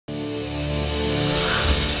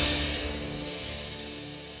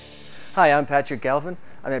Hi, I'm Patrick Galvin.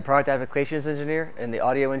 I'm a Product Applications Engineer in the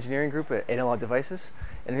Audio Engineering Group at Analog Devices.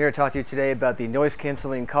 And I'm here to talk to you today about the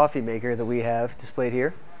noise-canceling coffee maker that we have displayed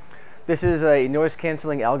here. This is a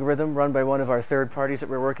noise-canceling algorithm run by one of our third parties that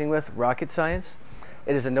we're working with, Rocket Science.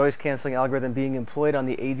 It is a noise-canceling algorithm being employed on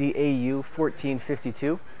the ADAU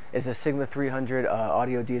 1452. It is a Sigma 300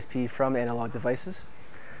 audio DSP from Analog Devices.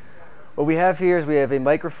 What we have here is we have a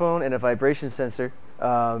microphone and a vibration sensor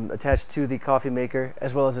attached to the coffee maker,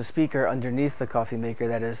 as well as a speaker underneath the coffee maker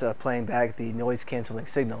that is playing back the noise-canceling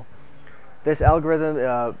signal. This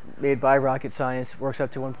algorithm made by Rocket Science works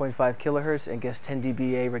up to 1.5 kilohertz and gets 10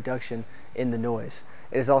 dBA reduction in the noise.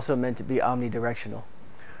 It is also meant to be omnidirectional.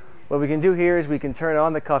 What we can do here is we can turn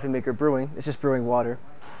on the coffee maker brewing. It's just brewing water.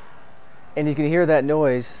 And you can hear that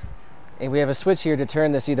noise. And we have a switch here to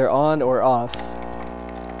turn this either on or off.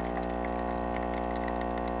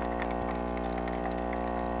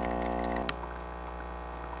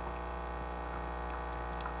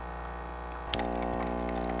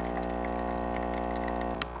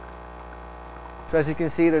 So as you can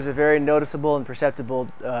see, there's a very noticeable and perceptible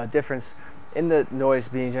difference in the noise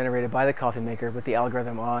being generated by the coffee maker with the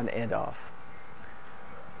algorithm on and off.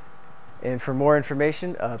 And for more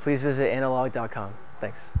information, please visit analog.com.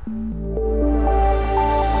 Thanks.